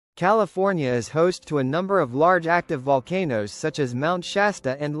California is host to a number of large active volcanoes such as Mount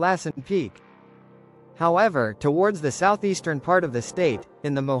Shasta and Lassen Peak. However, towards the southeastern part of the state,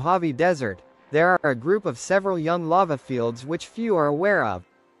 in the Mojave Desert, there are a group of several young lava fields which few are aware of.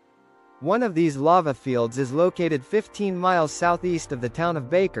 One of these lava fields is located 15 miles southeast of the town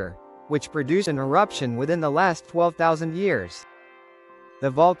of Baker, which produced an eruption within the last 12,000 years. The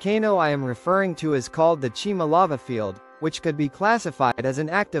volcano I am referring to is called the Cima Lava Field, which could be classified as an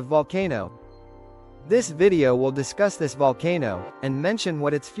active volcano. This video will discuss this volcano, and mention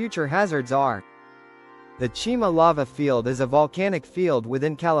what its future hazards are. The Cima Lava Field is a volcanic field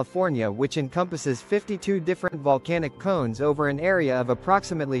within California which encompasses 52 different volcanic cones over an area of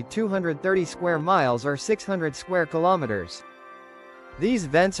approximately 230 square miles or 600 square kilometers. These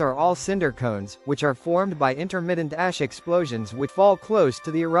vents are all cinder cones, which are formed by intermittent ash explosions which fall close to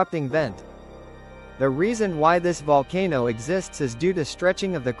the erupting vent. The reason why this volcano exists is due to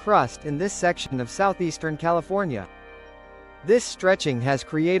stretching of the crust in this section of southeastern California. This stretching has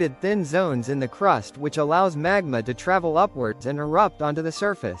created thin zones in the crust which allows magma to travel upwards and erupt onto the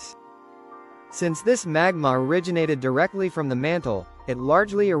surface. Since this magma originated directly from the mantle, it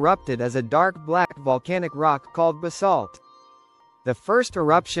largely erupted as a dark black volcanic rock called basalt. The first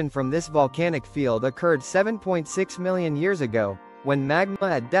eruption from this volcanic field occurred 7.6 million years ago, when magma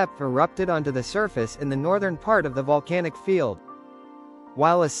at depth erupted onto the surface in the northern part of the volcanic field.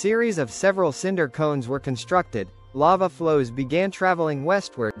 While a series of several cinder cones were constructed, lava flows began traveling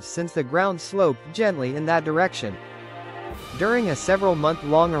westwards since the ground sloped gently in that direction. During a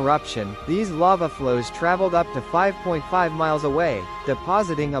several-month-long eruption, these lava flows traveled up to 5.5 miles away,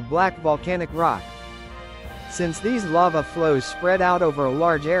 depositing a black volcanic rock. Since these lava flows spread out over a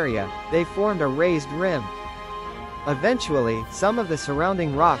large area, they formed a raised rim. Eventually, some of the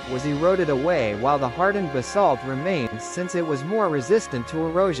surrounding rock was eroded away while the hardened basalt remained since it was more resistant to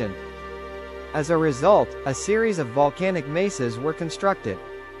erosion. As a result, a series of volcanic mesas were constructed.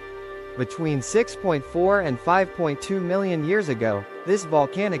 Between 6.4 and 5.2 million years ago, this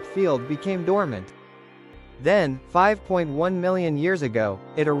volcanic field became dormant. Then, 5.1 million years ago,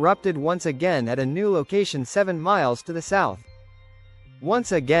 it erupted once again at a new location 7 miles to the south.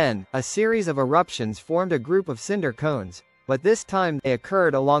 Once again, a series of eruptions formed a group of cinder cones, but this time they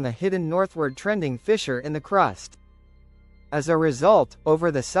occurred along a hidden northward trending fissure in the crust. As a result,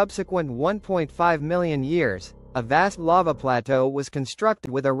 over the subsequent 1.5 million years, a vast lava plateau was constructed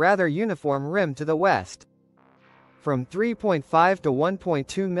with a rather uniform rim to the west. From 3.5 to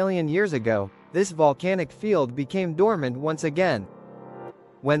 1.2 million years ago, this volcanic field became dormant once again.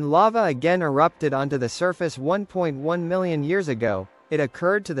 When lava again erupted onto the surface 1.1 million years ago, it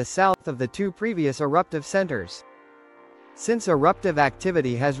occurred to the south of the two previous eruptive centers. Since eruptive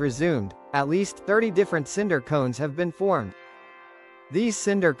activity has resumed, at least 30 different cinder cones have been formed. These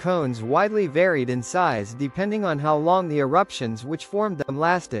cinder cones widely varied in size depending on how long the eruptions which formed them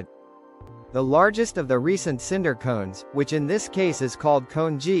lasted. The largest of the recent cinder cones, which in this case is called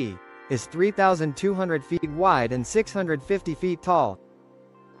Cone G, is 3,200 feet wide and 650 feet tall.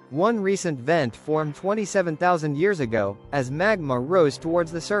 One recent vent formed 27,000 years ago, as magma rose towards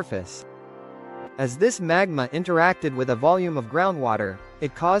the surface. As this magma interacted with a volume of groundwater,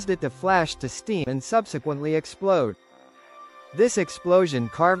 it caused it to flash to steam and subsequently explode. This explosion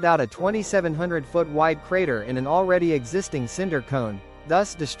carved out a 2,700-foot wide crater in an already existing cinder cone,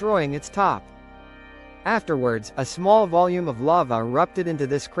 thus destroying its top. Afterwards, a small volume of lava erupted into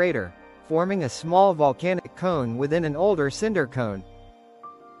this crater, forming a small volcanic cone within an older cinder cone.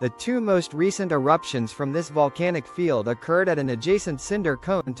 The two most recent eruptions from this volcanic field occurred at an adjacent cinder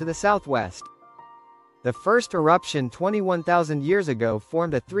cone to the southwest. The first eruption 21,000 years ago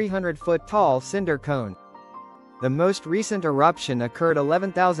formed a 300-foot tall cinder cone. The most recent eruption occurred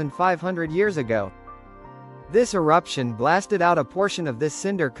 11,500 years ago. This eruption blasted out a portion of this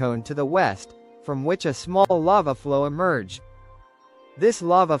cinder cone to the west, from which a small lava flow emerged. This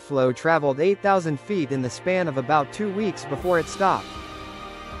lava flow traveled 8,000 feet in the span of about 2 weeks before it stopped.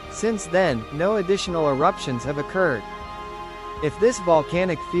 Since then, no additional eruptions have occurred. If this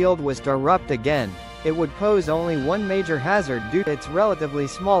volcanic field was to erupt again, it would pose only one major hazard due to its relatively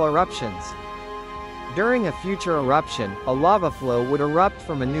small eruptions. During a future eruption, a lava flow would erupt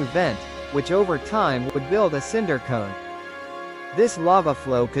from a new vent, which over time would build a cinder cone. This lava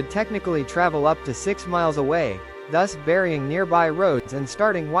flow could technically travel up to 6 miles away, thus burying nearby roads and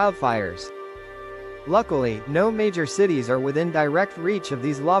starting wildfires. Luckily, no major cities are within direct reach of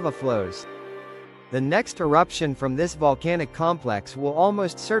these lava flows. The next eruption from this volcanic complex will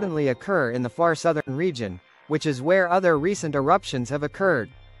almost certainly occur in the far southern region, which is where other recent eruptions have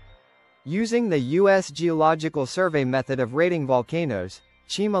occurred. Using the U.S. Geological Survey method of rating volcanoes,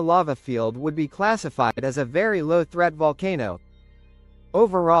 Cima Lava Field would be classified as a very low-threat volcano.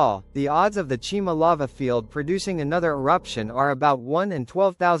 Overall, the odds of the Cima Lava Field producing another eruption are about 1 in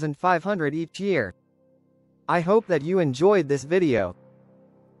 12,500 each year. I hope that you enjoyed this video.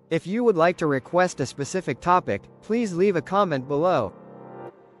 If you would like to request a specific topic, please leave a comment below.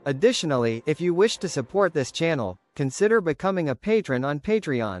 Additionally, if you wish to support this channel, consider becoming a patron on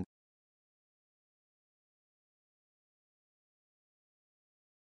Patreon.